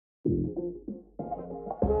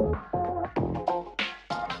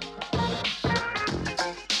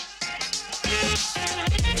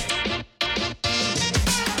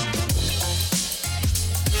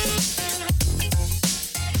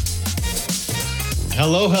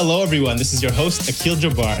Hello, everyone. This is your host, Akil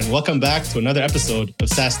Jabbar, and welcome back to another episode of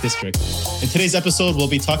SaaS District. In today's episode, we'll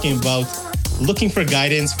be talking about looking for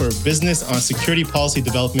guidance for business on security policy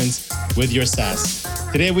developments with your SaaS.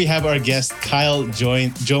 Today, we have our guest, Kyle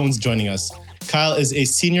Jones, joining us. Kyle is a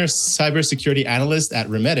senior cybersecurity analyst at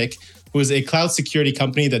Remedic, who is a cloud security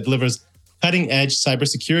company that delivers cutting-edge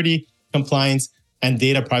cybersecurity, compliance, and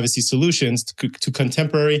data privacy solutions to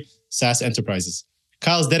contemporary SaaS enterprises.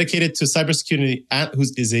 Kyle is dedicated to cybersecurity,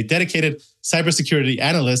 is a dedicated cybersecurity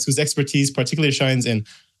analyst whose expertise particularly shines in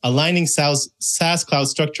aligning SaaS cloud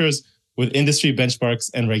structures with industry benchmarks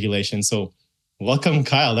and regulations. So welcome,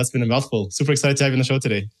 Kyle. That's been a mouthful. Super excited to have you on the show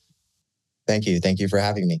today. Thank you. Thank you for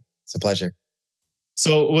having me. It's a pleasure.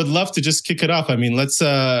 So would love to just kick it off. I mean, let's,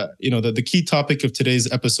 the key topic of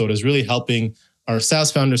today's episode is really helping our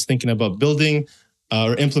SaaS founders thinking about building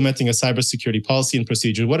or implementing a cybersecurity policy and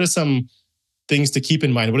procedure. What are some things to keep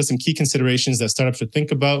in mind? What are some key considerations that startups should think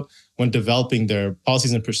about when developing their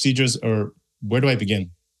policies and procedures, or where do I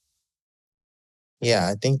begin? Yeah,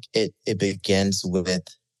 I think it begins with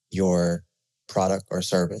your product or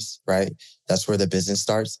service, right? That's where the business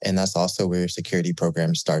starts. And that's also where your security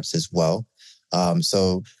program starts as well.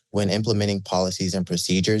 So when implementing policies and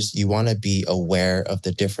procedures, you want to be aware of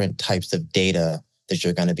the different types of data that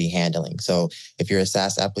you're going to be handling. So if you're a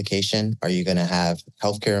SaaS application, are you going to have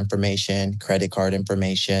healthcare information, credit card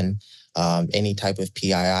information, any type of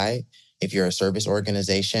PII? If you're a service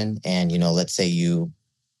organization and, let's say you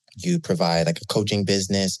provide like a coaching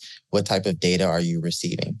business, what type of data are you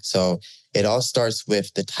receiving? So it all starts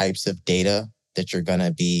with the types of data that you're going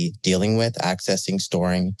to be dealing with, accessing,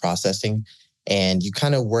 storing, processing, and you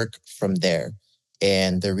kind of work from there.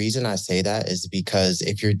 And the reason I say that is because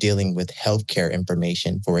if you're dealing with healthcare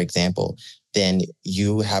information, for example, then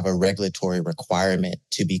you have a regulatory requirement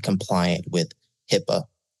to be compliant with HIPAA.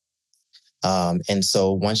 And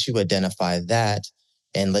so once you identify that,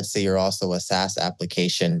 and let's say you're also a SaaS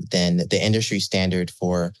application, then the industry standard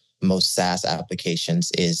for most SaaS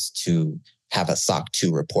applications is to have a SOC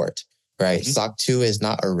 2 report, right? Mm-hmm. SOC 2 is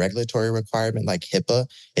not a regulatory requirement like HIPAA.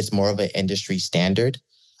 It's more of an industry standard.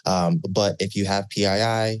 But if you have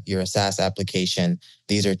PII, you're a SaaS application,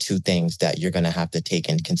 these are two things that you're going to have to take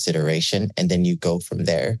in consideration, and then you go from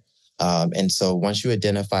there. And so once you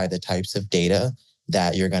identify the types of data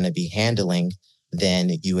that you're going to be handling, then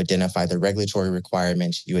you identify the regulatory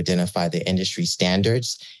requirements, you identify the industry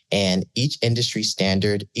standards, and each industry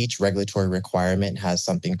standard, each regulatory requirement has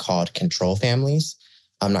something called control families.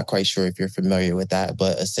 I'm not quite sure if you're familiar with that,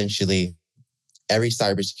 but essentially, every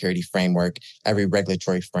cybersecurity framework, every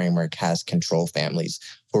regulatory framework has control families.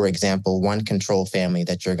 For example, one control family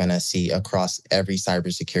that you're going to see across every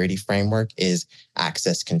cybersecurity framework is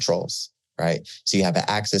access controls, right? So you have an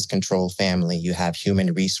access control family, you have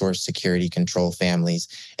human resource security control families.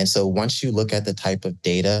 And so once you look at the type of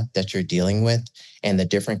data that you're dealing with and the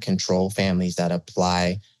different control families that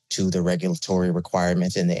apply to the regulatory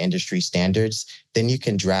requirements and the industry standards, then you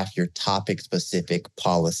can draft your topic-specific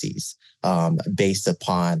policies based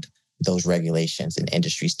upon those regulations and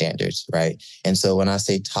industry standards, right? And so when I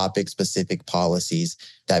say topic-specific policies,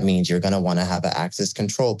 that means you're going to want to have an access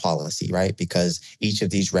control policy, right? Because each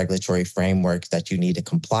of these regulatory frameworks that you need to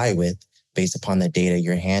comply with based upon the data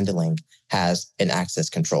you're handling has an access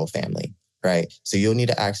control family, right? So you'll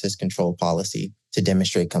need an access control policy to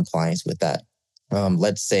demonstrate compliance with that.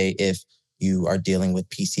 Let's say if you are dealing with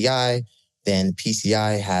PCI, then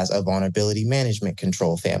PCI has a vulnerability management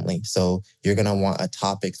control family. So you're going to want a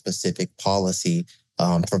topic-specific policy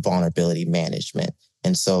for vulnerability management.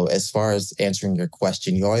 And so as far as answering your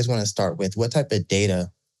question, you always want to start with what type of data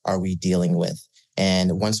are we dealing with?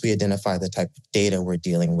 And once we identify the type of data we're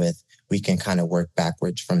dealing with, we can kind of work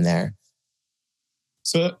backwards from there.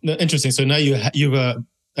 So interesting. So now you've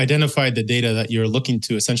identified the data that you're looking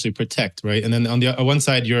to essentially protect, right? And then on the one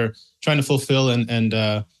side, you're trying to fulfill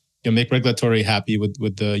and make regulatory happy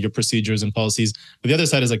with your procedures and policies. But the other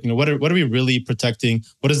side is like, what are we really protecting?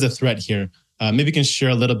 What is the threat here? Maybe you can share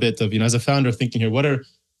a little bit of, as a founder thinking here, what are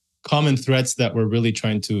common threats that we're really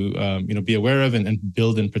trying to, be aware of and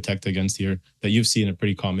build and protect against here that you've seen are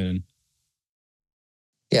pretty common?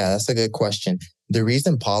 Yeah, that's a good question. The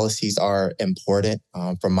reason policies are important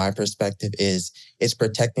from my perspective is it's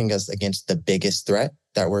protecting us against the biggest threat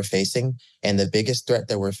that we're facing. And the biggest threat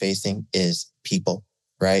that we're facing is people,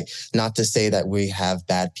 right? Not to say that we have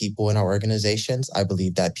bad people in our organizations. I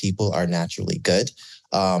believe that people are naturally good.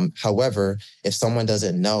 However, if someone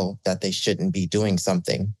doesn't know that they shouldn't be doing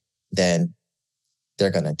something, then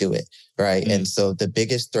they're going to do it, right? And so the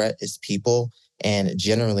biggest threat is people. And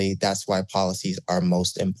generally, that's why policies are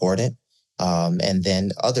most important. And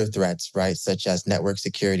then other threats, right, such as network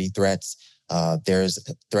security threats. There's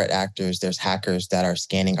threat actors, there's hackers that are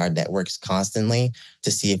scanning our networks constantly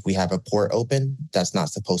to see if we have a port open that's not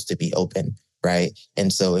supposed to be open, right?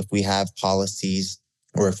 And so if we have policies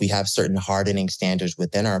or if we have certain hardening standards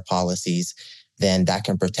within our policies, then that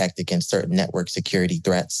can protect against certain network security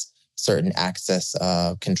threats, certain access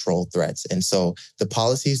control threats. And so the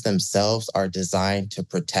policies themselves are designed to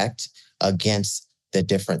protect against the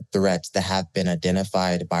different threats that have been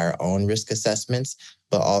identified by our own risk assessments,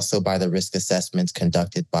 but also by the risk assessments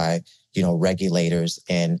conducted by, regulators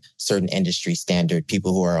and certain industry standard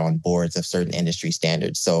people who are on boards of certain industry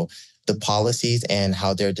standards. So the policies and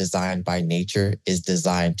how they're designed by nature is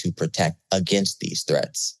designed to protect against these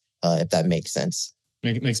threats, if that makes sense.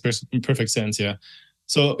 Makes perfect sense. Yeah.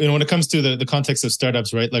 So, when it comes to the context of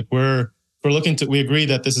startups, right? Like we agree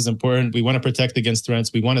that this is important. We want to protect against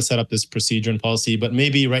threats. We want to set up this procedure and policy, but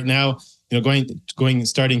maybe right now,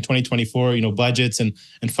 starting 2024, budgets and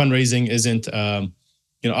fundraising isn't,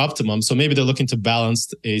 optimum. So maybe they're looking to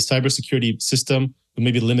balance a cybersecurity system with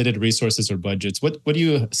maybe limited resources or budgets. What do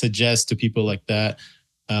you suggest to people like that,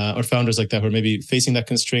 or founders like that who are maybe facing that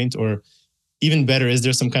constraint? Or even better, is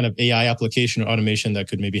there some kind of AI application or automation that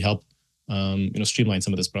could maybe help, streamline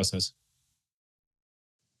some of this process?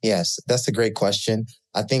 Yes, that's a great question.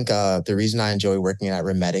 I think the reason I enjoy working at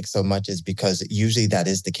Remetic so much is because usually that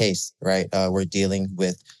is the case, right? We're dealing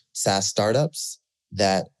with SaaS startups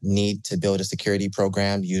that need to build a security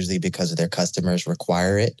program, usually because their customers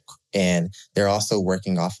require it. And they're also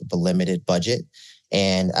working off of a limited budget.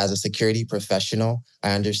 And as a security professional,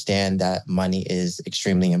 I understand that money is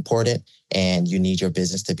extremely important and you need your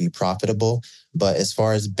business to be profitable. But as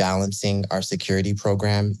far as balancing our security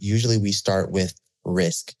program, usually we start with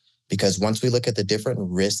risk. Because once we look at the different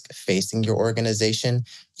risk facing your organization,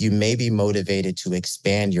 you may be motivated to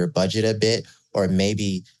expand your budget a bit or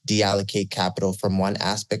maybe deallocate capital from one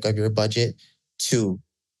aspect of your budget to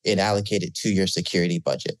and allocate it to your security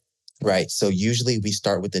budget, right? So usually we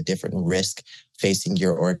start with the different risk facing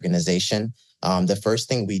your organization. The first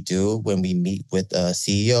thing we do when we meet with a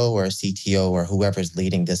CEO or a CTO or whoever's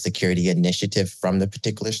leading the security initiative from the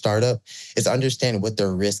particular startup is understand what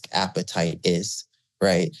their risk appetite is,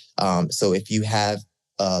 right? So if you have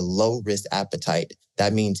a low risk appetite,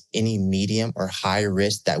 that means any medium or high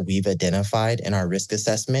risk that we've identified in our risk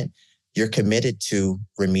assessment, you're committed to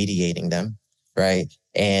remediating them, right?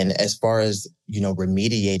 And as far as,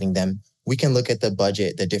 remediating them, we can look at the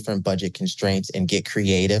budget, the different budget constraints and get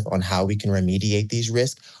creative on how we can remediate these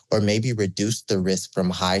risks or maybe reduce the risk from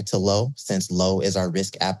high to low since low is our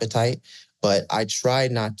risk appetite. But I try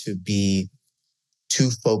not to be too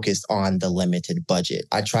focused on the limited budget.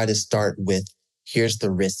 I try to start with here's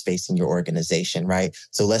the risk facing your organization, right?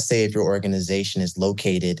 So let's say if your organization is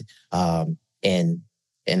located in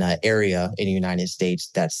an area in the United States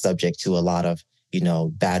that's subject to a lot of,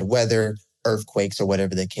 bad weather, earthquakes, or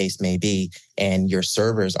whatever the case may be, and your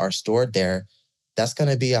servers are stored there, that's going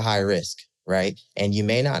to be a high risk, right? And you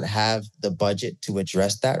may not have the budget to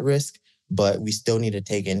address that risk, but we still need to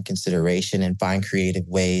take in consideration and find creative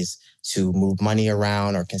ways to move money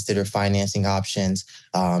around or consider financing options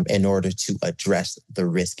in order to address the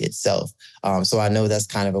risk itself. So I know that's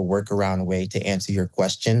kind of a workaround way to answer your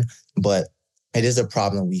question, but it is a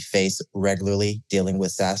problem we face regularly dealing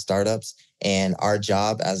with SaaS startups. And our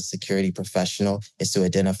job as a security professional is to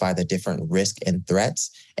identify the different risks and threats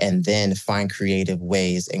and then find creative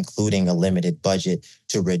ways, including a limited budget,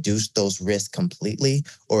 to reduce those risks completely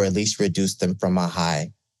or at least reduce them from a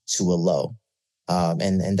high to a low.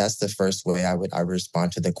 And that's the first way I would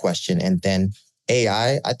respond to the question. And then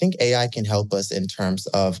I think AI can help us in terms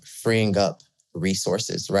of freeing up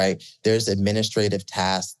resources, right? There's administrative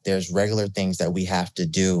tasks, there's regular things that we have to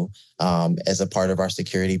do as a part of our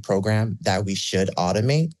security program that we should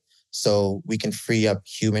automate so we can free up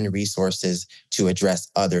human resources to address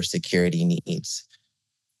other security needs.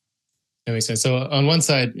 That makes sense. So on one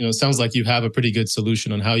side, it sounds like you have a pretty good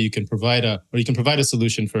solution on how you can provide a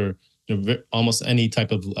solution for almost any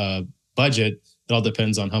type of budget. It all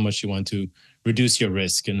depends on how much you want to reduce your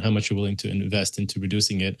risk and how much you're willing to invest into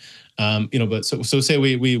reducing it. But so say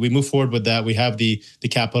we move forward with that. We have the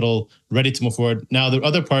capital ready to move forward. Now, the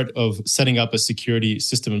other part of setting up a security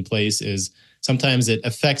system in place is sometimes it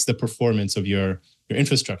affects the performance of your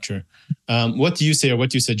infrastructure. What do you say or what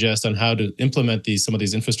do you suggest on how to implement some of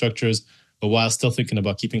these infrastructures, but while still thinking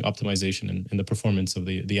about keeping optimization in the performance of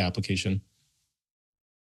the application?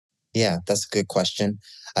 Yeah, that's a good question.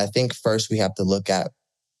 I think first we have to look at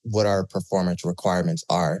what our performance requirements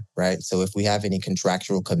are, right? So if we have any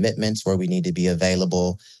contractual commitments where we need to be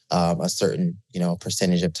available a certain,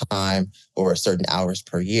 percentage of time or certain hours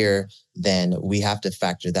per year, then we have to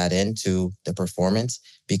factor that into the performance,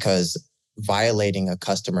 because violating a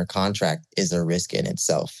customer contract is a risk in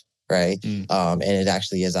itself, right? And it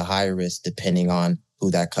actually is a high risk depending on who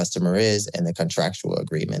that customer is and the contractual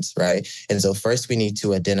agreements, right? And so first we need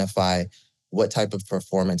to identify what type of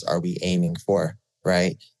performance are we aiming for,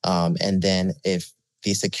 right? And then if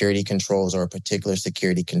the security controls or a particular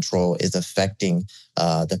security control is affecting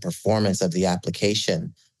the performance of the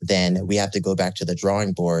application, then we have to go back to the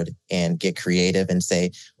drawing board and get creative and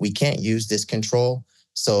say, we can't use this control.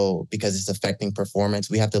 So because it's affecting performance,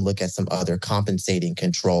 we have to look at some other compensating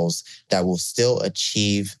controls that will still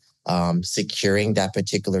achieve securing that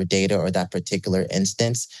particular data or that particular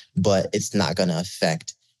instance, but it's not going to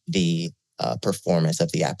affect the performance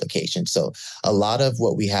of the application. So a lot of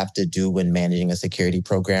what we have to do when managing a security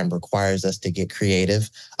program requires us to get creative.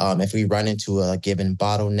 If we run into a given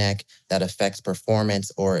bottleneck that affects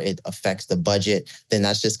performance or it affects the budget, then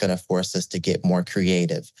that's just going to force us to get more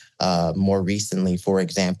creative. More recently, for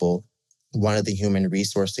example, one of the human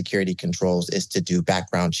resource security controls is to do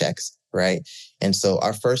background checks, right? And so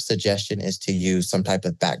our first suggestion is to use some type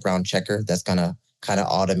of background checker that's going to kind of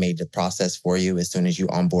automate the process for you as soon as you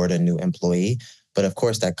onboard a new employee. But of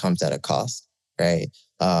course, that comes at a cost, right?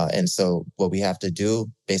 And so what we have to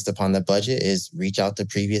do based upon the budget is reach out to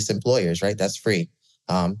previous employers, right? That's free.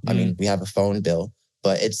 I mean, we have a phone bill,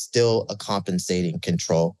 but it's still a compensating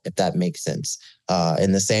control, if that makes sense.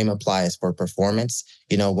 And the same applies for performance.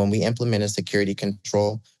 When we implement a security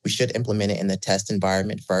control, we should implement it in the test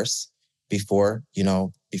environment first before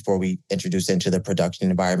we introduce it into the production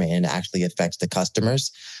environment and it actually affects the customers.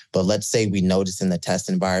 But let's say we notice in the test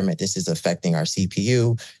environment, this is affecting our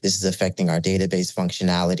CPU, this is affecting our database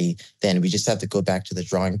functionality, then we just have to go back to the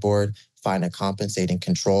drawing board, find a compensating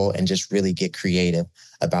control, and just really get creative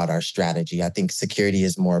about our strategy. I think security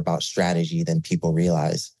is more about strategy than people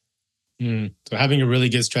realize. So having a really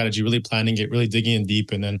good strategy, really planning it, really digging in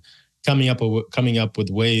deep, and then coming up with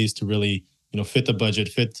ways to really, fit the budget,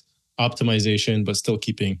 fit optimization, but still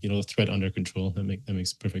keeping, the threat under control. That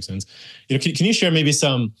makes perfect sense. Can you share maybe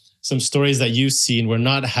some stories that you've seen where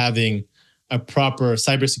not having a proper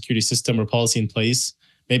cybersecurity system or policy in place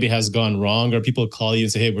maybe has gone wrong, or people call you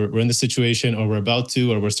and say, hey, we're in this situation, or we're about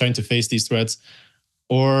to, or we're starting to face these threats,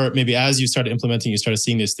 or maybe as you started implementing, you started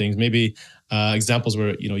seeing these things, maybe examples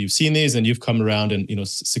where, you've seen these and you've come around and,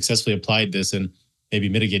 successfully applied this and maybe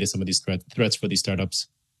mitigated some of these threats for these startups?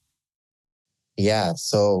 Yeah.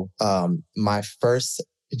 So my first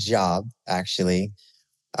job actually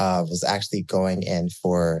was actually going in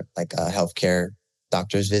for like a healthcare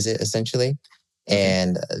doctor's visit, essentially. Okay.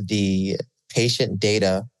 And the patient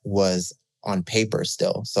data was on paper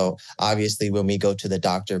still. So obviously, when we go to the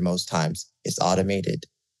doctor, most times it's automated.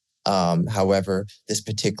 However, this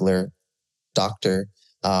particular doctor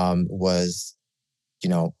was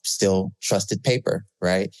still trusted paper,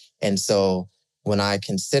 right? And so when I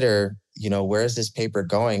consider, where's this paper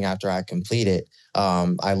going after I complete it,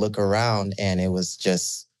 I look around and it was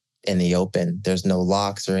just in the open. There's no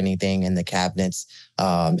locks or anything in the cabinets.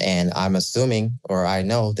 And I'm assuming, or I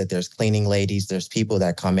know that there's cleaning ladies, there's people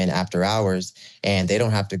that come in after hours and they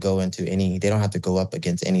don't have to go up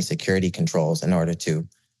against any security controls in order to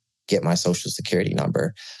get my social security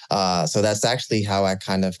number. So that's actually how I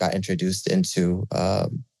kind of got introduced into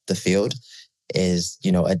the field, is,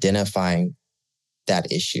 identifying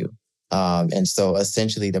that issue. And so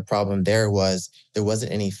essentially the problem there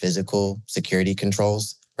wasn't any physical security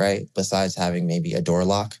controls, right? Besides having maybe a door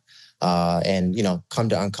lock, and, come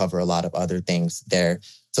to uncover a lot of other things there.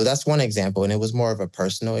 So that's one example. And it was more of a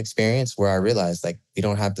personal experience where I realized, like, we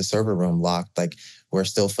don't have the server room locked. Like, we're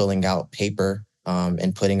still filling out paper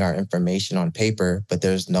and putting our information on paper, but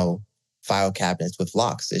there's no file cabinets with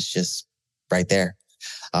locks. It's just right there.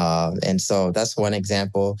 And so that's one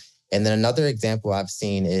example. And then another example I've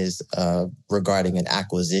seen is regarding an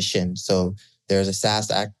acquisition. So there's a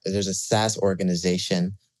SaaS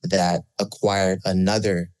organization that acquired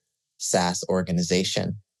another SaaS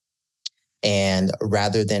organization. And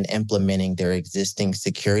rather than implementing their existing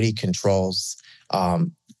security controls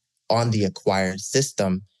on the acquired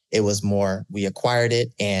system, it was more, we acquired it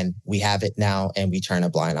and we have it now and we turn a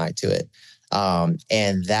blind eye to it.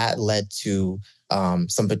 And that led to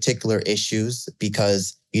some particular issues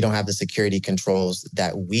because you don't have the security controls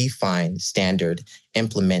that we find standard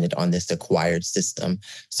implemented on this acquired system.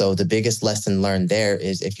 So the biggest lesson learned there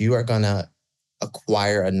is, if you are going to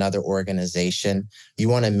acquire another organization, you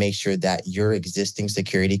want to make sure that your existing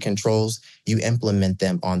security controls, you implement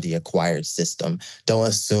them on the acquired system. Don't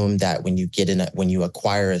assume that when you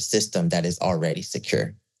acquire a system that is already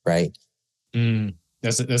secure, right?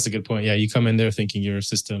 That's a good point. Yeah, you come in there thinking your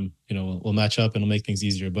system, will match up and will make things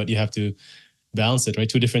easier, but you have to balance it, right?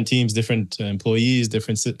 Two different teams, different employees,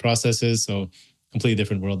 different processes, so completely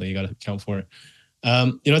different world that you got to account for.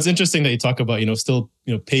 It's interesting that you talk about, still,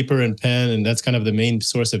 paper and pen, and that's kind of the main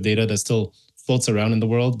source of data that still floats around in the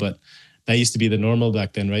world. But that used to be the normal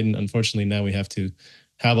back then, right? And unfortunately, now we have to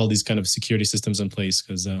have all these kind of security systems in place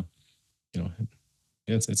because,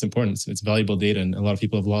 it's important. It's valuable data, and a lot of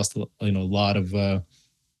people have lost, a lot of,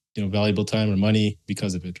 valuable time or money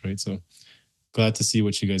because of it, right? So glad to see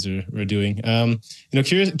what you guys are doing.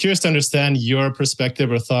 Curious to understand your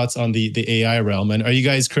perspective or thoughts on the AI realm. And are you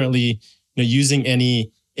guys currently using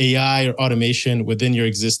any AI or automation within your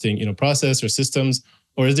existing process or systems,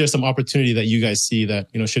 or is there some opportunity that you guys see that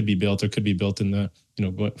should be built or could be built in the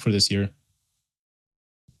for this year?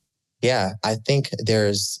 Yeah, I think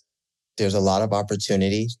there's a lot of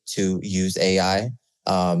opportunity to use AI.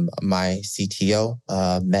 My CTO,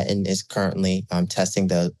 Metin, is currently testing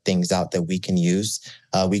the things out that we can use.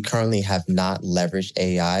 We currently have not leveraged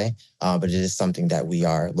AI, but it is something that we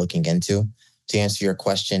are looking into. To answer your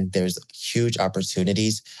question, there's huge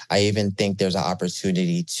opportunities. I even think there's an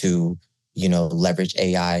opportunity to, leverage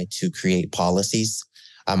AI to create policies.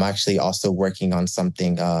 I'm actually also working on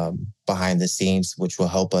something behind the scenes, which will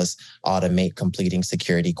help us automate completing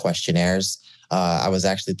security questionnaires. I was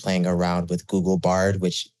actually playing around with Google Bard,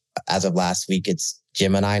 which as of last week, it's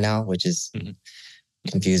Gemini now, which is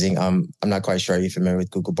confusing. I'm not quite sure. Are you familiar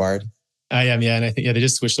with Google Bard? I am, yeah. And I think, they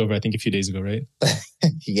just switched over, I think a few days ago, right?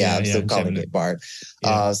 Yeah, I'm still calling it Bard.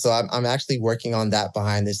 Yeah. So I'm actually working on that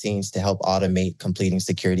behind the scenes to help automate completing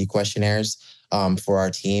security questionnaires for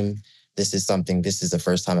our team. This is the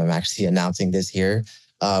first time I'm actually announcing this here.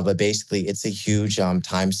 But basically, it's a huge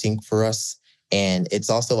time sink for us. And it's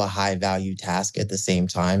also a high value task at the same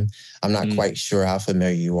time. I'm not quite sure how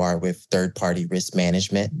familiar you are with third-party risk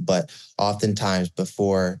management, but oftentimes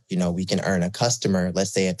before, we can earn a customer,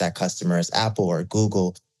 let's say if that customer is Apple or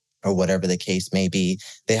Google or whatever the case may be,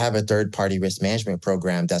 they have a third-party risk management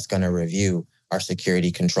program that's going to review our security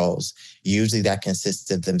controls. Usually that consists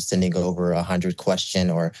of them sending over 100 question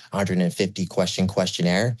or 150 question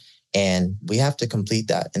questionnaire, and we have to complete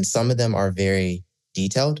that. And some of them are very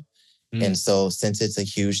detailed. And so since it's a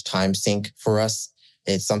huge time sink for us,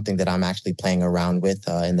 it's something that I'm actually playing around with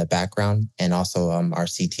in the background. And also our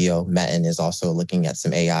CTO, Metin, is also looking at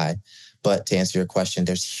some AI. But to answer your question,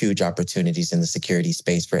 there's huge opportunities in the security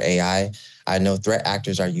space for AI. I know threat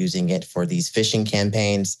actors are using it for these phishing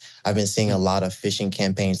campaigns. I've been seeing a lot of phishing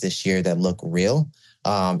campaigns this year that look real.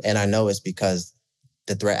 And I know it's because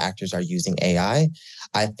the threat actors are using AI.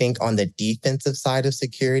 I think on the defensive side of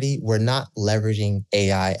security, we're not leveraging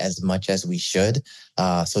AI as much as we should.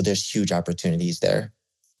 So there's huge opportunities there.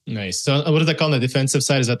 Nice. So what is that called on the defensive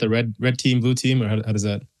side? Is that the red team, blue team, or how does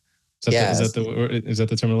that? Is that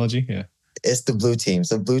the terminology? Yeah. It's the blue team.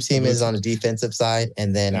 So blue team is on the defensive side,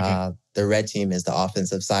 and then the red team is the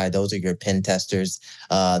offensive side. Those are your pen testers,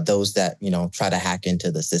 those that try to hack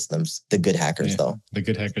into the systems. The good hackers, though. The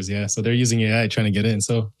good hackers, yeah. So they're using AI trying to get in.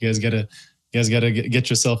 So you guys gotta get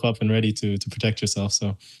yourself up and ready to protect yourself.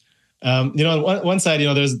 So, on one side,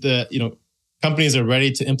 there's the companies are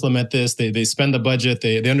ready to implement this. They spend the budget.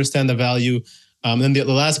 They understand the value. Then the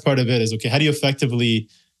last part of it is, okay, how do you effectively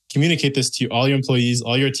communicate this to all your employees,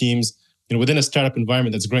 all your teams, within a startup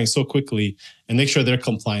environment that's growing so quickly, and make sure they're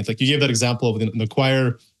compliant. Like you gave that example of the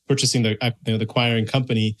acquirer purchasing the acquiring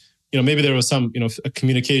company. Maybe there was some a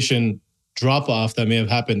communication drop off that may have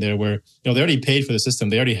happened there, where they already paid for the system,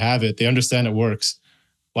 they already have it, they understand it works.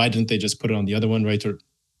 Why didn't they just put it on the other one, right? Or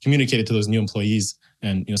communicate it to those new employees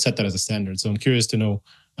and set that as a standard. So I'm curious to know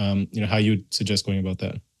how you'd suggest going about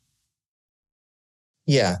that.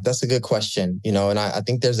 Yeah, that's a good question. And I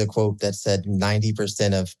think there's a quote that said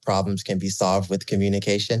 90% of problems can be solved with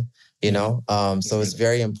communication, so it's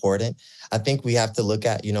very important. I think we have to look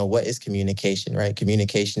at, what is communication, right?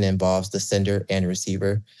 Communication involves the sender and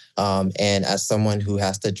receiver. And as someone who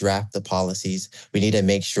has to draft the policies, we need to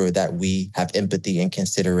make sure that we have empathy and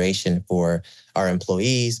consideration for our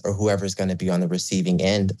employees or whoever's going to be on the receiving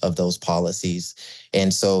end of those policies.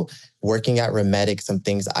 And so working at Remetic, some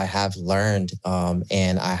things I have learned,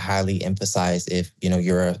 and I highly emphasize if,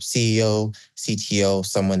 you're a CEO, CTO,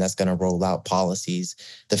 someone that's going to roll out policies,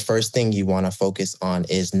 the first thing you want to focus on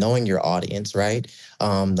is knowing your audience, right?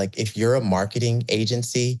 Like if you're a marketing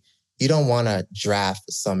agency, you don't want to draft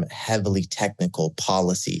some heavily technical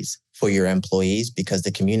policies for your employees because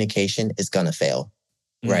the communication is going to fail.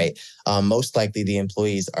 Right. Most likely the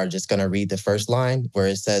employees are just going to read the first line where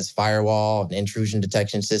it says firewall and intrusion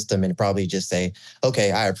detection system and probably just say,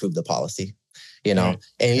 okay, I approve the policy, Right.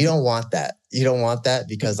 and you don't want that. You don't want that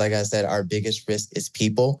because like I said, our biggest risk is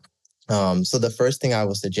people. So the first thing I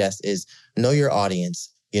would suggest is know your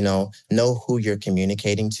audience, know who you're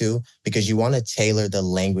communicating to because you want to tailor the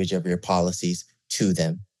language of your policies to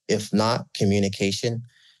them. If not, communication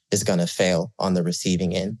is going to fail on the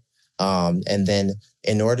receiving end. And then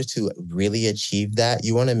in order to really achieve that,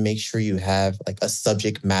 you want to make sure you have like a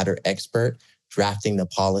subject matter expert drafting the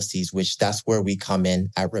policies, which that's where we come in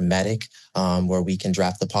at Remetic, where we can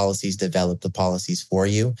draft the policies, develop the policies for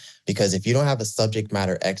you. Because if you don't have a subject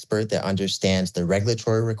matter expert that understands the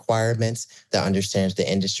regulatory requirements, that understands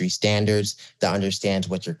the industry standards, that understands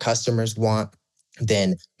what your customers want,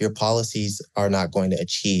 then your policies are not going to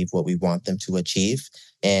achieve what we want them to achieve.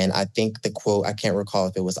 And I think the quote, I can't recall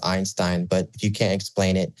if it was Einstein, but if you can't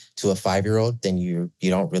explain it to a 5-year-old, then you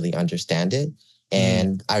don't really understand it.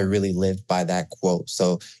 And I really live by that quote.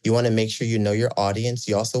 So you want to make sure you know your audience.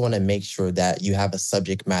 You also want to make sure that you have a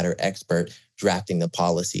subject matter expert drafting the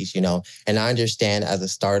policies, And I understand as a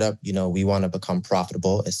startup, we want to become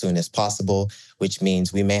profitable as soon as possible, which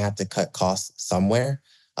means we may have to cut costs somewhere.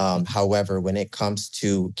 However, when it comes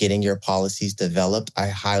to getting your policies developed, I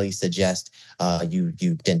highly suggest you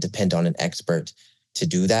then depend on an expert to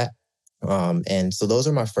do that. And so those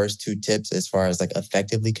are my first 2 tips as far as like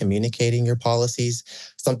effectively communicating your policies.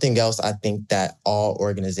 Something else I think that all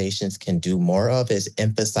organizations can do more of is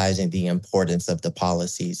emphasizing the importance of the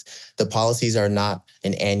policies. The policies are not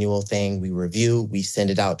an annual thing. We review, we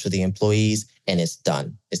send it out to the employees, and it's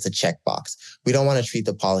done. It's a checkbox. We don't want to treat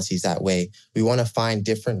the policies that way. We want to find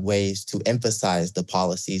different ways to emphasize the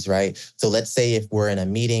policies, right? So let's say if we're in a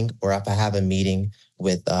meeting or if I have a meeting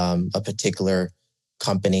with a particular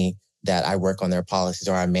company that I work on their policies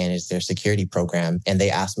or I manage their security program and they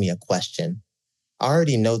ask me a question. I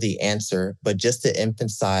already know the answer, but just to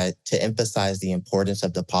emphasize the importance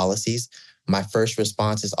of the policies, my first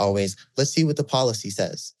response is always, let's see what the policy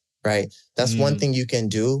says, right? That's one thing you can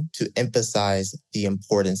do to emphasize the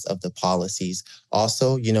importance of the policies.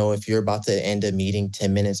 Also, if you're about to end a meeting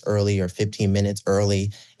 10 minutes early or 15 minutes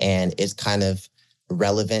early and it's kind of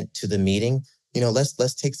relevant to the meeting,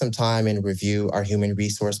 let's take some time and review our human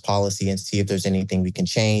resource policy and see if there's anything we can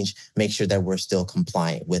change, make sure that we're still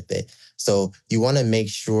compliant with it. So you want to make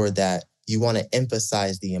sure that you want to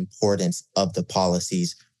emphasize the importance of the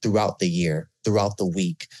policies throughout the year, throughout the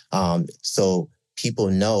week. So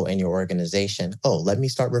people know in your organization, oh, let me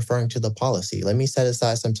start referring to the policy. Let me set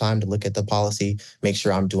aside some time to look at the policy, make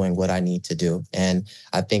sure I'm doing what I need to do. And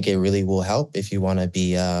I think it really will help if you want to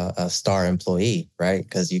be a star employee, right?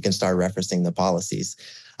 Because you can start referencing the policies.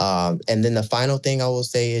 And then the final thing I will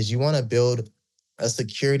say is you want to build a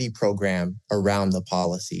security program around the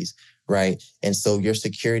policies, right? And so your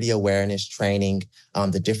security awareness training,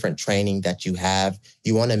 the different training that you have,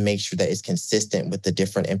 you want to make sure that it's consistent with the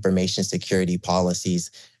different information security policies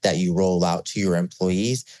that you roll out to your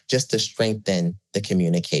employees just to strengthen the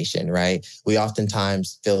communication, right? We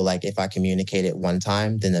oftentimes feel like if I communicate it one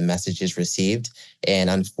time, then the message is received. And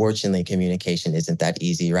unfortunately, communication isn't that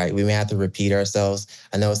easy, right? We may have to repeat ourselves.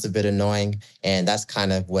 I know it's a bit annoying. And that's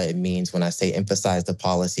kind of what it means when I say emphasize the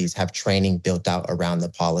policies, have training built out around the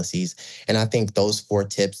policies. And I think those 4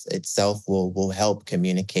 tips itself will help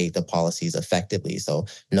communicate the policies effectively. So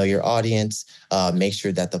know your audience, make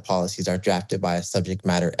sure that the policies are drafted by a subject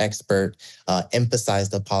matter expert, emphasize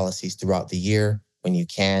the policies throughout the year when you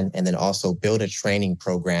can, and then also build a training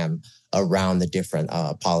program around the different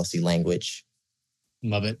policy language.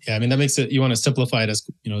 Love it. Yeah, I mean, that makes it, you want to simplify it as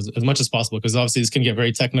much as possible, because obviously this can get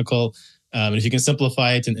very technical. And if you can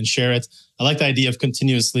simplify it and share it, I like the idea of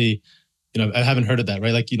continuously, I haven't heard of that,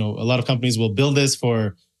 right? Like, a lot of companies will build this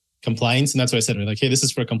for compliance. And that's what I said, right? Like, hey, this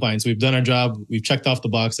is for compliance. We've done our job. We've checked off the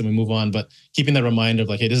box and we move on. But keeping that reminder of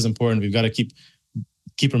like, hey, this is important. We've got to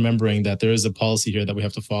keep remembering that there is a policy here that we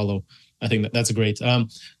have to follow. I think that's great.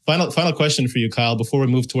 Final question for you, Kyle, before we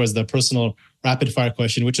move towards the personal rapid fire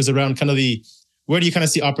question, which is around kind of where do you kind of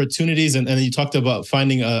see opportunities? And you talked about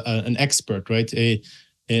finding an expert, right? An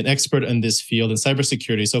expert in this field in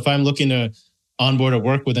cybersecurity. So if I'm looking to onboard or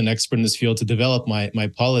work with an expert in this field to develop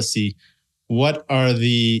my policy, what are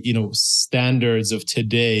the standards of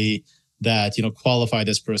today that qualify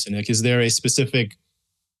this person? Like, is there a specific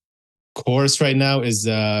course right now? Is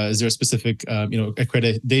there a specific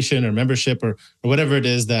accreditation or membership or whatever it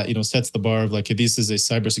is that sets the bar of like, hey, this is a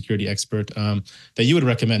cybersecurity expert that you would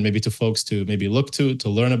recommend maybe to folks to maybe look to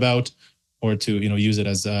learn about or to use it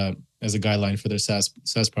as as a guideline for their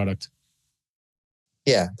SaaS product?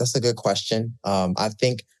 Yeah, that's a good question. I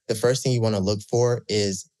think the first thing you want to look for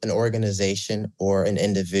is an organization or an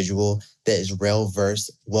individual that is well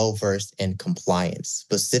versed in compliance,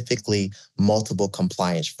 specifically multiple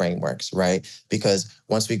compliance frameworks, right? Because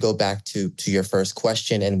once we go back to your first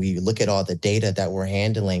question and we look at all the data that we're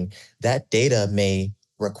handling, that data may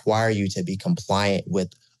require you to be compliant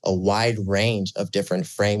with a wide range of different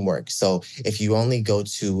frameworks. So if you only go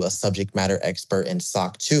to a subject matter expert in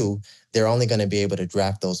SOC 2, they're only going to be able to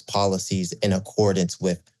draft those policies in accordance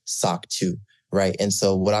with SOC 2, right? And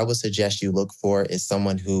so what I would suggest you look for is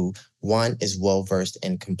someone who, one, is well versed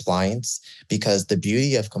in compliance, because the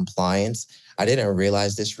beauty of compliance, I didn't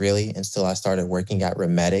realize this really until I started working at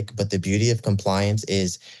Remetic, but the beauty of compliance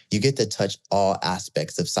is you get to touch all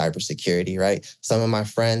aspects of cybersecurity, right? Some of my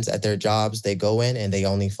friends at their jobs, they go in and they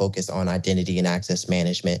only focus on identity and access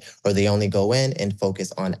management, or they only go in and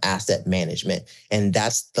focus on asset management. And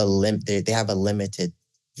that's the limit. They have a limited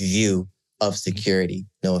view of security.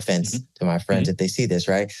 No offense to my friends if they see this,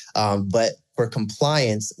 right? But for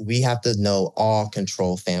compliance, we have to know all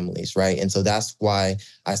control families, right? And so that's why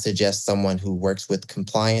I suggest someone who works with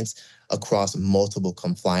compliance across multiple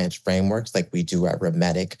compliance frameworks like we do at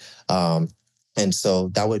Remetic. And so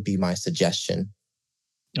that would be my suggestion.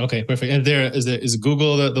 Okay, perfect. And is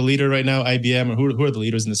Google the leader right now, IBM, or who are the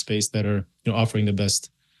leaders in the space that are offering the best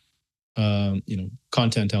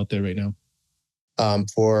content out there right now?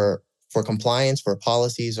 For compliance, for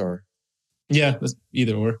policies, or yeah,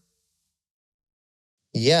 either or.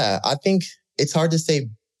 Yeah, I think it's hard to say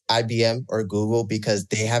IBM or Google because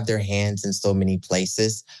they have their hands in so many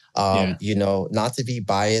places. Not to be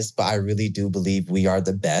biased, but I really do believe we are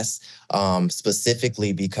the best,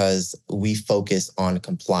 specifically because we focus on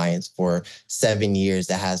compliance for 7 years.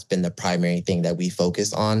 That has been the primary thing that we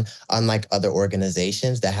focus on, unlike other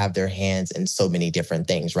organizations that have their hands in so many different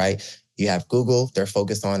things, right? You have Google, they're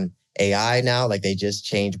focused on AI now, like they just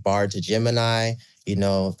changed Bard to Gemini.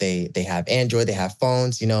 They have Android, they have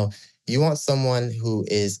phones. You want someone who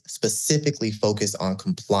is specifically focused on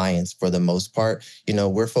compliance for the most part.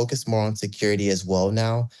 We're focused more on security as well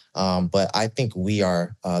now, but I think we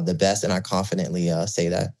are the best, and I confidently say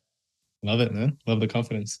that. Love it, man. Love the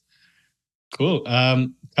confidence. Cool.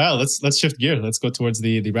 Kyle, let's shift gear. Let's go towards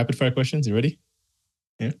the rapid fire questions. You ready?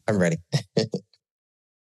 Yeah, I'm ready.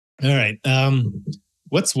 All right.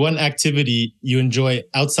 What's one activity you enjoy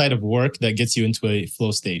outside of work that gets you into a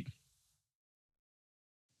flow state?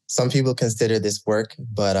 Some people consider this work,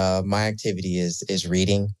 but my activity is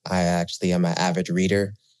reading. I actually am an avid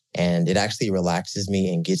reader, and it actually relaxes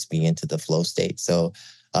me and gets me into the flow state. So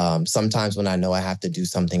sometimes when I know I have to do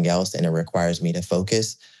something else and it requires me to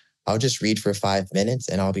focus, I'll just read for 5 minutes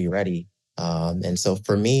and I'll be ready. And so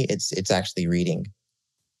for me, it's actually reading.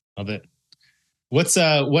 Love it. What's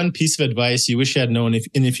one piece of advice you wish you had known,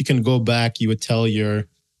 if you can go back, you would tell your,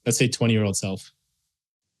 let's say, 20-year-old self?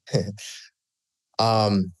 I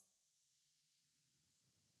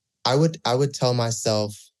would tell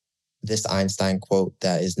myself this Einstein quote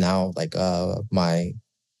that is now like my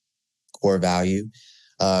core value,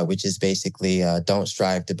 which is basically don't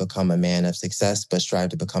strive to become a man of success, but strive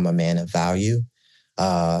to become a man of value.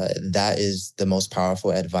 That is the most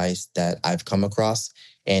powerful advice that I've come across.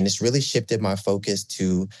 And it's really shifted my focus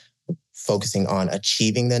to focusing on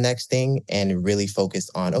achieving the next thing and really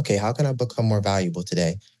focus on, okay, how can I become more valuable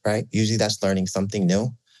today, right? Usually that's learning something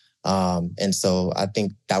new. And so I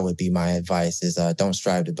think that would be my advice is don't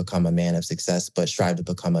strive to become a man of success, but strive to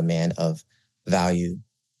become a man of value.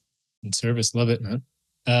 And service. Love it, man.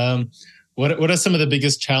 What are some of the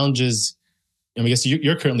biggest challenges I guess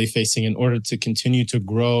you're currently facing in order to continue to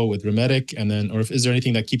grow with Remetic? Or is there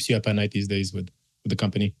anything that keeps you up at night these days with the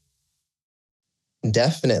company?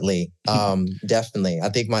 Definitely. Definitely. I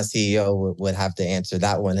think my CEO would have to answer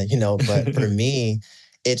that one, but for me,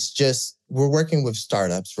 it's just, we're working with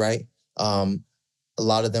startups, right? A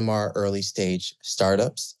lot of them are early stage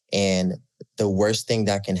startups. And the worst thing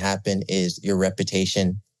that can happen is your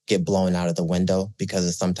reputation get blown out of the window because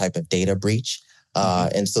of some type of data breach.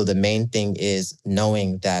 And so the main thing is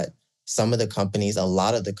knowing that a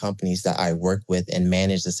lot of the companies that I work with and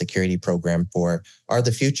manage the security program for are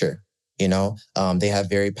the future. They have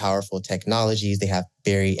very powerful technologies. They have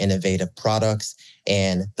very innovative products.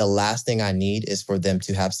 And the last thing I need is for them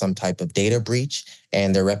to have some type of data breach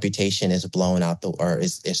and their reputation is blown out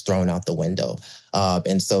is thrown out the window.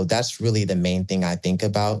 And so that's really the main thing I think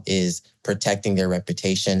about is protecting their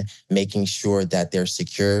reputation, making sure that they're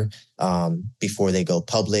secure before they go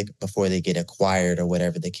public, before they get acquired or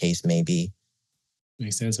whatever the case may be.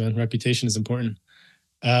 Makes sense, man. Reputation is important.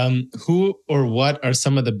 Who or what are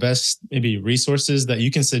some of the best maybe resources that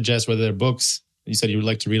you can suggest, whether they're books, you said you would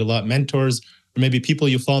like to read a lot, mentors, or maybe people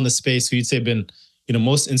you follow in the space who you'd say have been,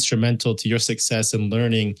 most instrumental to your success in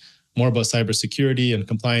learning more about cybersecurity and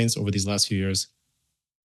compliance over these last few years?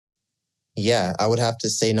 Yeah, I would have to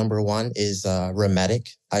say number one is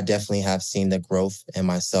Remetic. I definitely have seen the growth in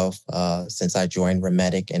myself since I joined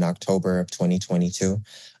Remetic in October of 2022.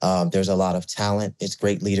 There's a lot of talent. It's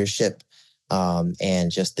great leadership. And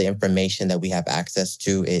just the information that we have access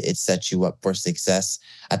to, it sets you up for success.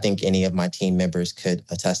 I think any of my team members could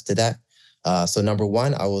attest to that. So number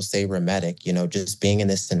one, I will say Remetic, just being in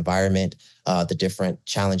this environment, the different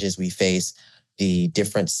challenges we face, the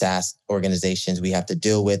different SaaS organizations we have to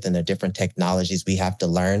deal with and the different technologies we have to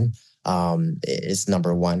learn is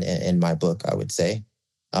number one in my book, I would say.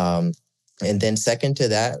 And then second to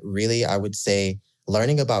that, really, I would say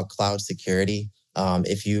learning about cloud security.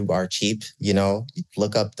 If you are cheap,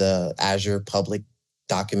 look up the Azure public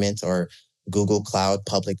documents or Google Cloud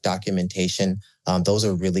public documentation. Those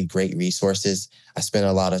are really great resources. I spend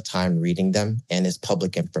a lot of time reading them and it's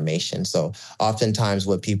public information. So oftentimes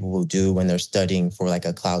what people will do when they're studying for like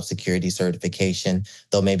a cloud security certification,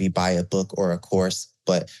 they'll maybe buy a book or a course,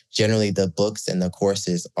 but generally the books and the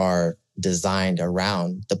courses are designed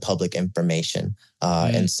around the public information.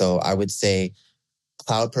 And so I would say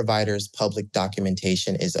cloud providers' public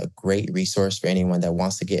documentation is a great resource for anyone that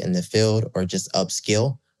wants to get in the field or just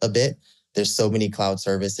upskill a bit. There's so many cloud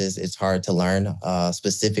services. It's hard to learn,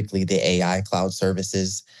 specifically the AI cloud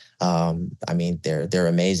services. They're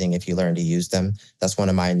amazing if you learn to use them. That's one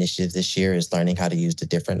of my initiatives this year is learning how to use the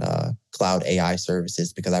different cloud AI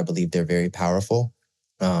services because I believe they're very powerful.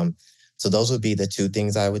 So those would be the two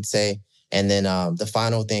things I would say. And then the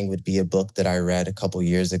final thing would be a book that I read a couple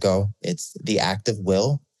years ago. It's The Active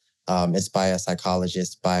Will. It's by a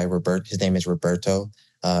psychologist by Roberto. His name is Roberto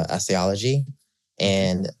Asiology.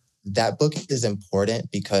 And that book is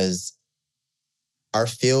important because our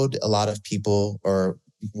field, a lot of people, or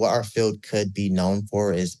what our field could be known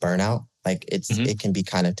for is burnout. Like it can be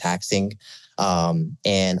kind of taxing.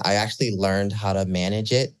 And I actually learned how to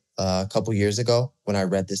manage it a couple years ago when I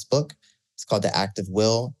read this book. It's called The Active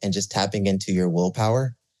Will and just tapping into your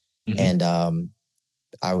willpower. And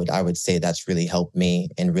I would say that's really helped me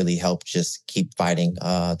and really helped just keep fighting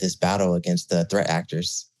this battle against the threat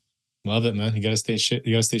actors. Love it, man. You gotta stay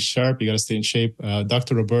you gotta stay sharp. You gotta stay in shape.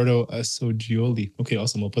 Dr. Roberto Asiology. Okay,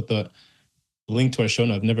 awesome. We'll put the link to our show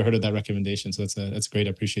note. I've never heard of that recommendation, so that's great. I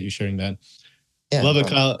appreciate you sharing that. Yeah, love it,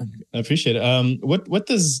 Kyle. I appreciate it. What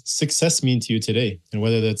does success mean to you today, and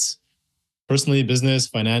whether that's personally, business,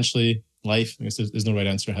 financially, life? I guess there's no right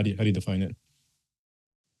answer. How do you define it?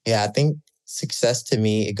 Yeah, I think success to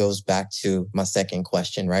me, it goes back to my second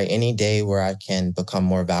question, right? Any day where I can become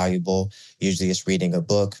more valuable, usually it's reading a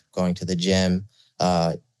book, going to the gym,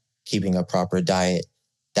 keeping a proper diet.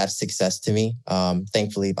 That's success to me.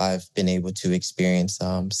 Thankfully, I've been able to experience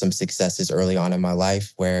some successes early on in my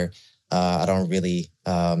life where I don't really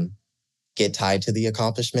get tied to the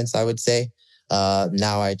accomplishments, I would say.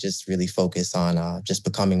 Now I just really focus on just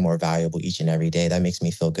becoming more valuable each and every day. That makes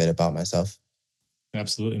me feel good about myself.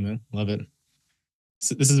 Absolutely, man. Love it.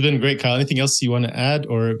 So this has been great, Kyle. Anything else you want to add?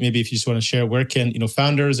 Or maybe if you just want to share, where can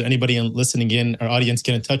founders or anybody listening in, our audience,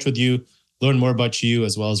 get in touch with you, learn more about you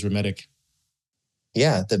as well as Remetic?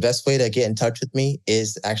 Yeah, the best way to get in touch with me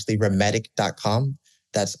is actually remetic.com.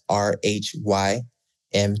 That's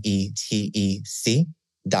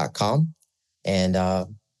RHYMETEC.com. And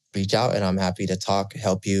reach out and I'm happy to talk,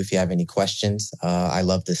 help you if you have any questions. I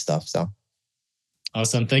love this stuff. So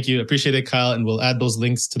awesome. Thank you. Appreciate it, Kyle. And we'll add those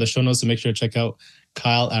links to the show notes, so make sure to check out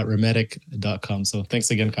Kyle at remetic.com. So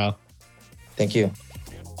thanks again, Kyle. Thank you.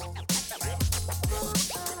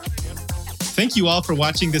 Thank you all for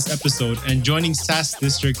watching this episode and joining SaaS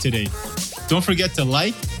District today. Don't forget to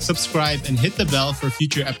like, subscribe, and hit the bell for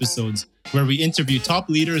future episodes where we interview top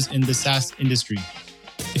leaders in the SaaS industry.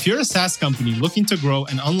 If you're a SaaS company looking to grow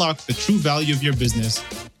and unlock the true value of your business,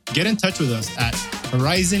 get in touch with us at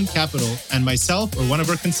Horizon Capital, and myself or one of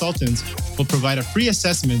our consultants will provide a free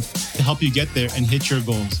assessment to help you get there and hit your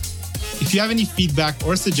goals. If you have any feedback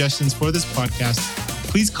or suggestions for this podcast,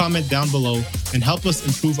 please comment down below and help us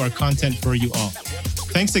improve our content for you all.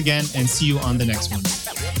 Thanks again and see you on the next one.